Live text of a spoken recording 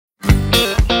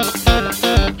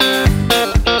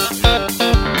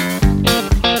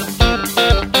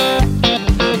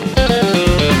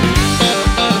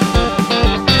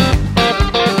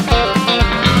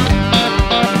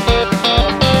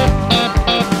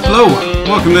Hello,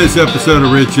 welcome to this episode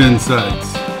of Rich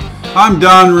Insights. I'm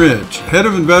Don Rich, Head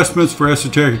of Investments for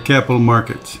Esoteric Capital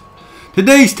Markets.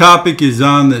 Today's topic is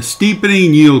on the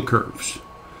steepening yield curves.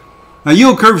 Now,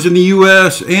 yield curves in the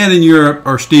U.S. and in Europe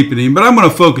are steepening, but I'm going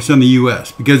to focus on the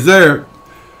U.S. because they're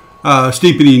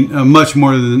steepening much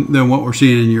more than what we're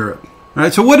seeing in Europe. All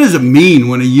right, so what does it mean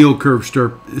when a yield curve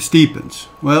steepens?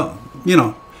 Well,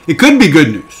 it could be good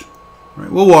news. All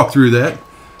right, we'll walk through that.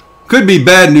 Could be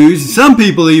bad news. Some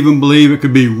people even believe it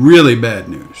could be really bad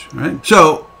news. Right?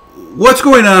 So what's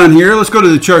going on here? Let's go to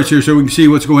the charts here so we can see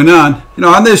what's going on.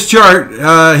 On this chart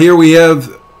here we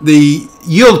have the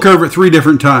yield curve at three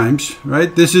different times.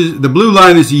 Right? This is the blue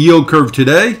line is the yield curve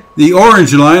today. The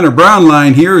orange line or brown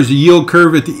line here is the yield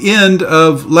curve at the end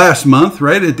of last month.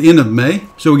 Right? At the end of May.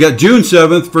 So we got June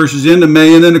 7th versus end of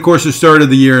May, and then of course the start of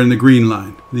the year in the green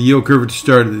line. The yield curve at the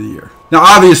start of the year. Now,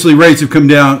 obviously, rates have come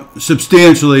down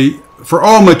substantially for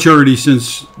all maturity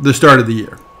since the start of the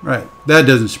year. Right? That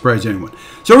doesn't surprise anyone.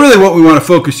 So really what we want to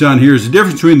focus on here is the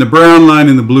difference between the brown line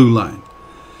and the blue line.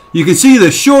 You can see the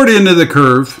short end of the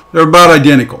curve, they're about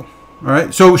identical. All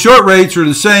right? So short rates are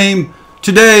the same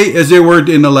today as they were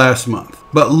in the last month.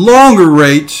 But longer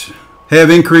rates have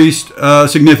increased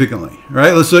significantly.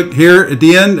 Right? Let's look here at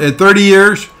the end, at 30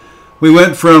 years. We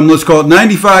went from, let's call it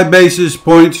 95 basis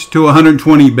points to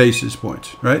 120 basis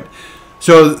points, right?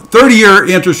 So 30-year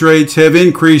interest rates have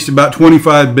increased about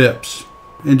 25 bips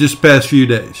in just the past few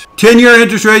days. 10-year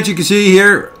interest rates, you can see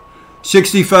here,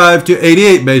 65 to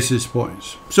 88 basis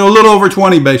points. So a little over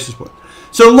 20 basis points.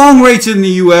 So long rates in the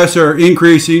U.S. are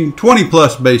increasing 20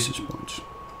 plus basis points.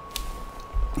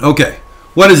 Okay,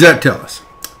 what does that tell us?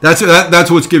 That's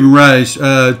what's giving rise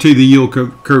to the yield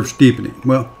curve steepening.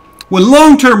 Well, when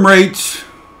long-term rates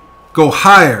go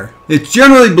higher, it's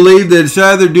generally believed that it's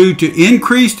either due to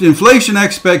increased inflation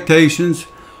expectations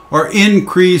or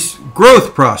increased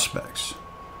growth prospects.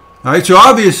 All right, so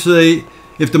obviously,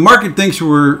 if the market thinks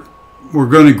we're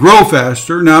going to grow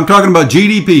faster, now I'm talking about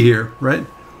GDP here, right?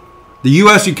 The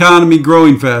U.S. economy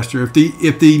growing faster.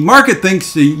 If the market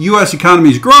thinks the U.S. economy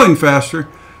is growing faster,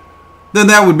 then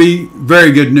that would be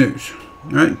very good news,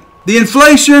 right? The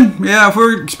inflation, if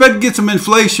we're expecting to get some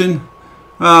inflation,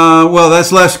 well,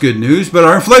 that's less good news. But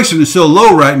our inflation is so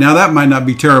low right now, that might not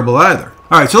be terrible either.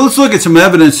 All right, so let's look at some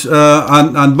evidence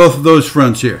on both of those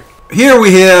fronts here. Here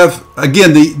we have,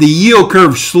 again, the yield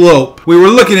curve slope. We were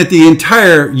looking at the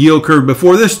entire yield curve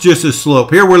before. This is just a slope.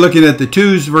 Here we're looking at the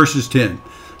 2s versus 10.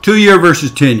 2-year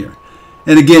versus 10-year.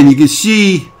 And again, you can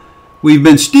see we've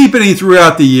been steepening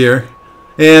throughout the year,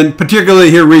 and particularly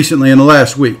here recently in the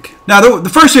last week. Now, the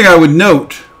first thing I would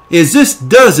note is this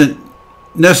doesn't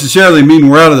necessarily mean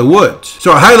we're out of the woods.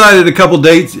 So I highlighted a couple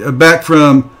dates back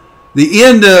from the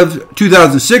end of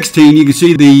 2016. You can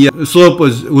see the slope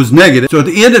was negative. So at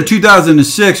the end of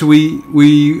 2006,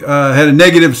 we had a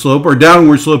negative slope or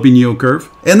downward sloping yield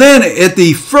curve. And then at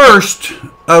the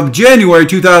 1st of January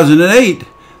 2008,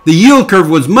 the yield curve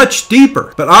was much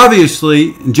steeper. But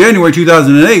obviously, in January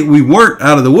 2008, we weren't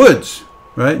out of the woods.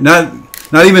 Right? Not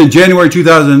even in January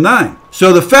 2009.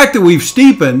 So the fact that we've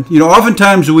steepened,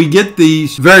 oftentimes we get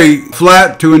these very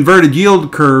flat to inverted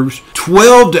yield curves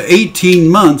 12 to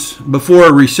 18 months before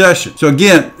a recession. So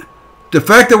again, the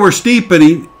fact that we're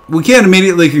steepening, we can't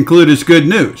immediately conclude it's good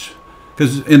news,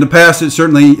 because in the past it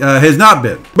certainly has not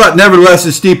been. But nevertheless,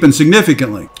 it's steepened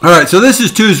significantly. All right, so this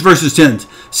is 2s versus 10s.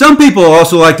 Some people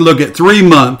also like to look at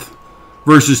 3-month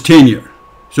versus 10-year.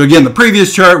 So again, the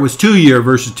previous chart was 2-year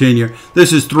versus 10-year.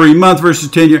 This is 3-month versus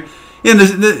 10-year. And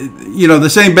the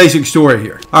same basic story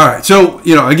here. All right. So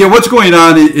again, what's going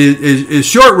on is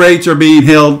short rates are being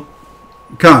held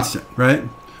constant, right?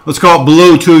 Let's call it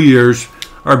below 2 years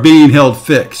are being held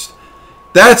fixed.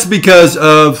 That's because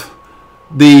of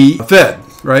the Fed,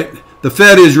 right? The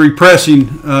Fed is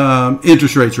repressing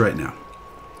interest rates right now.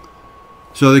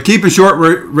 So they're keeping short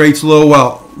rates low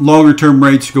while longer term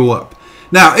rates go up.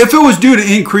 Now, if it was due to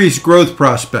increased growth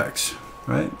prospects,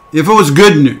 right? If it was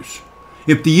good news,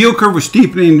 if the yield curve was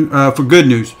steepening for good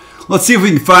news, let's see if we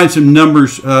can find some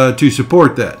numbers to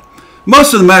support that.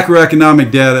 Most of the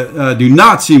macroeconomic data do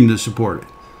not seem to support it.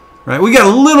 Right? We got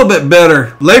a little bit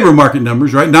better labor market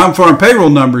numbers, right? Non-farm payroll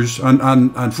numbers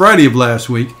on Friday of last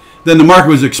week than the market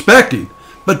was expecting,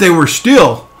 but they were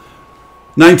still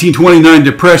 1929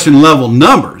 depression level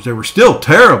numbers. They were still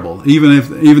terrible,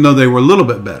 even though they were a little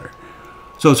bit better.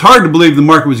 So it's hard to believe the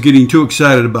market was getting too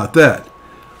excited about that.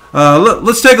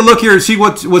 Let's take a look here and see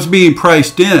what's being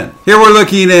priced in. Here we're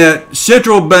looking at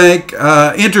central bank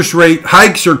interest rate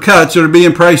hikes or cuts that are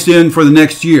being priced in for the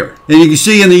next year. And you can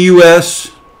see in the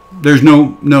U.S., there's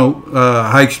no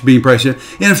hikes being priced in.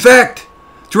 In fact,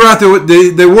 throughout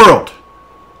the world,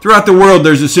 throughout the world,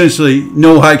 there's essentially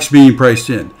no hikes being priced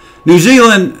in. New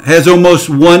Zealand has almost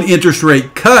one interest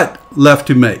rate cut left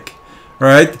to make. All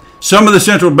right. Some of the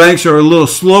central banks are a little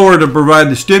slower to provide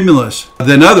the stimulus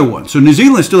than other ones. So New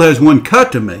Zealand still has one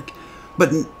cut to make,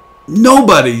 but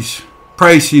nobody's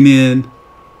pricing in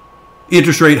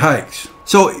interest rate hikes.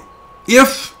 So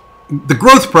if the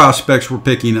growth prospects were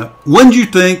picking up, wouldn't you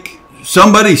think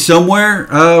somebody somewhere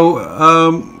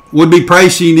would be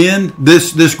pricing in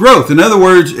this growth? In other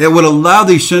words, it would allow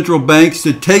these central banks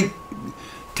to take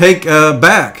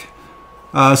back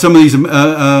some of these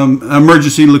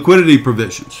emergency liquidity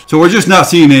provisions. So we're just not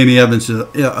seeing any evidence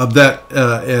of that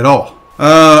at all.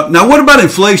 Now, what about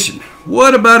inflation?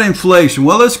 What about inflation?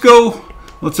 Well, let's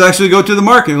actually go to the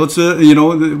market.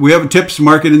 We have a TIPS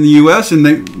market in the U.S.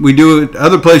 and we do it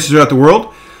other places throughout the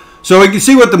world. So we can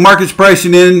see what the market's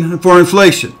pricing in for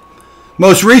inflation.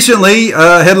 Most recently,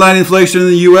 headline inflation in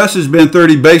the U.S. has been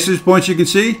 30 basis points, you can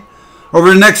see.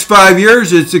 Over the next 5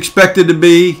 years, it's expected to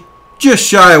be just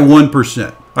shy of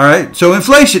 1%. All right, so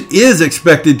inflation is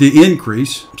expected to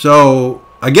increase. So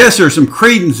I guess there's some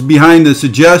credence behind the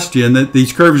suggestion that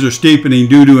these curves are steepening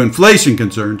due to inflation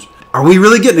concerns. Are we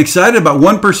really getting excited about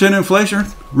 1% inflation?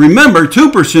 Remember,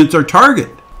 2% is our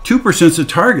target. 2% is the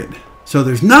target. So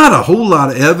there's not a whole lot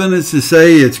of evidence to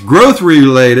say it's growth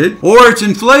related or it's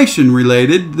inflation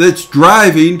related that's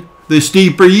driving the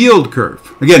steeper yield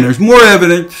curve. Again, there's more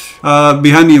evidence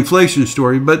behind the inflation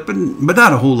story, but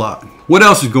not a whole lot. What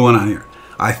else is going on here?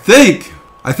 I think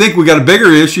we got a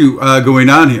bigger issue going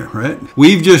on here, right?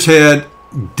 We've just had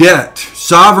debt,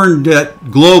 sovereign debt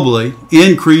globally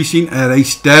increasing at a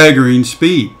staggering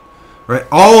speed, right?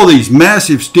 All these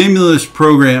massive stimulus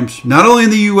programs, not only in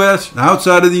the U.S.,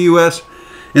 outside of the U.S.,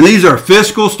 and these are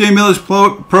fiscal stimulus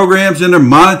programs and they're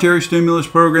monetary stimulus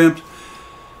programs.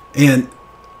 And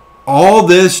all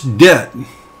this debt,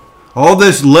 all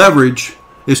this leverage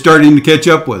is starting to catch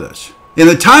up with us. And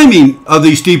the timing of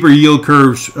these steeper yield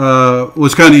curves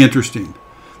was kind of interesting.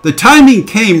 The timing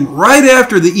came right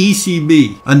after the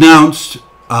ECB announced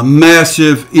a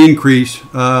massive increase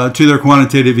to their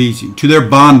quantitative easing, to their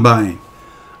bond buying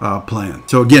plan.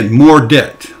 So again, more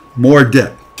debt.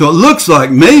 So it looks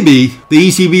like maybe the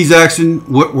ECB's action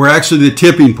were actually the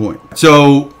tipping point.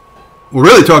 So we're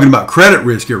really talking about credit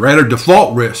risk here, right? Or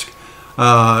default risk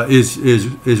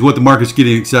is what the market's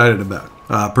getting excited about,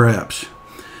 perhaps.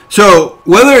 So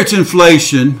whether it's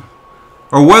inflation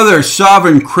or whether it's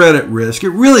sovereign credit risk, it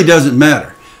really doesn't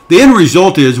matter. The end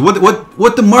result is what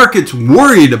the market's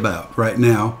worried about right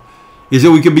now is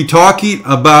that we could be talking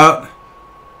about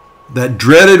that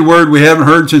dreaded word we haven't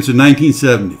heard since the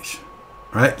 1970s,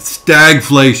 right?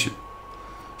 Stagflation.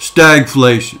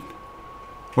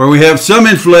 Where we have some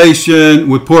inflation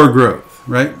with poor growth,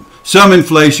 right? Some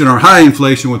inflation or high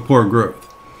inflation with poor growth.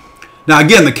 Now,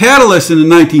 again, the catalyst in the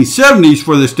 1970s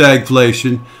for the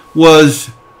stagflation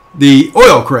was the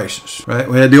oil crisis, right?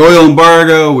 We had the oil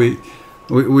embargo. We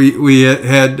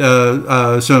had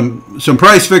some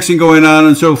price fixing going on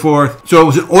and so forth. So it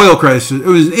was an oil crisis. It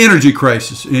was an energy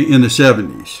crisis in the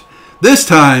 70s. This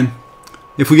time,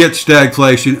 if we get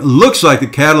stagflation, it looks like the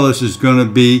catalyst is going to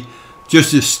be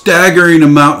just a staggering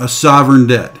amount of sovereign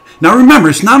debt. Now remember,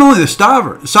 it's not only the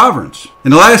sovereigns. In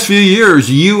the last few years,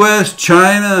 the U.S.,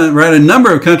 China, right, a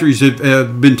number of countries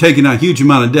have been taking on a huge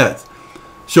amount of debt.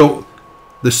 So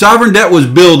the sovereign debt was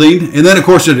building, and then of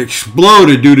course it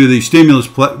exploded due to the stimulus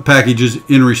packages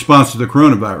in response to the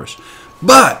coronavirus.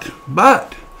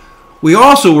 But we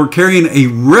also were carrying a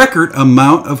record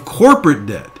amount of corporate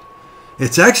debt.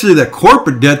 It's actually the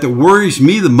corporate debt that worries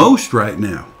me the most right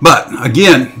now. But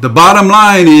again, the bottom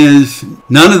line is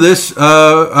none of this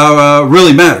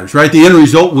really matters, right? The end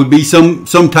result would be some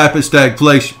type of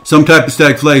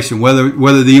stagflation.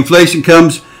 Whether the inflation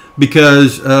comes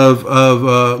because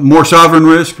of more sovereign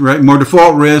risk, right, more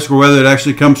default risk, or whether it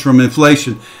actually comes from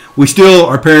inflation, we still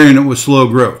are pairing it with slow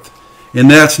growth, and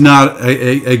that's not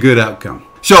a good outcome.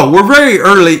 So we're very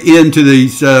early into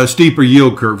these steeper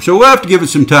yield curves, so we'll have to give it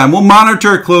some time. We'll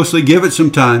monitor it closely, give it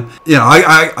some time.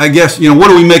 I guess, what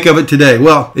do we make of it today?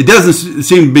 Well, it doesn't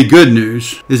seem to be good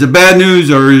news. Is it bad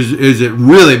news or is it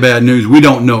really bad news? We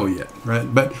don't know yet,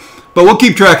 right? But we'll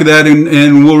keep track of that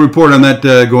and we'll report on that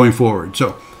going forward.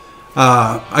 So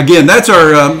again, that's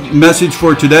our message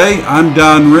for today. I'm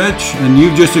Don Rich, and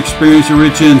you've just experienced a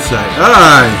rich insight.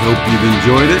 I hope you've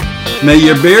enjoyed it. May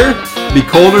your beer be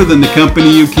colder than the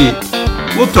company you keep.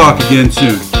 We'll talk again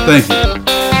soon. Thank you.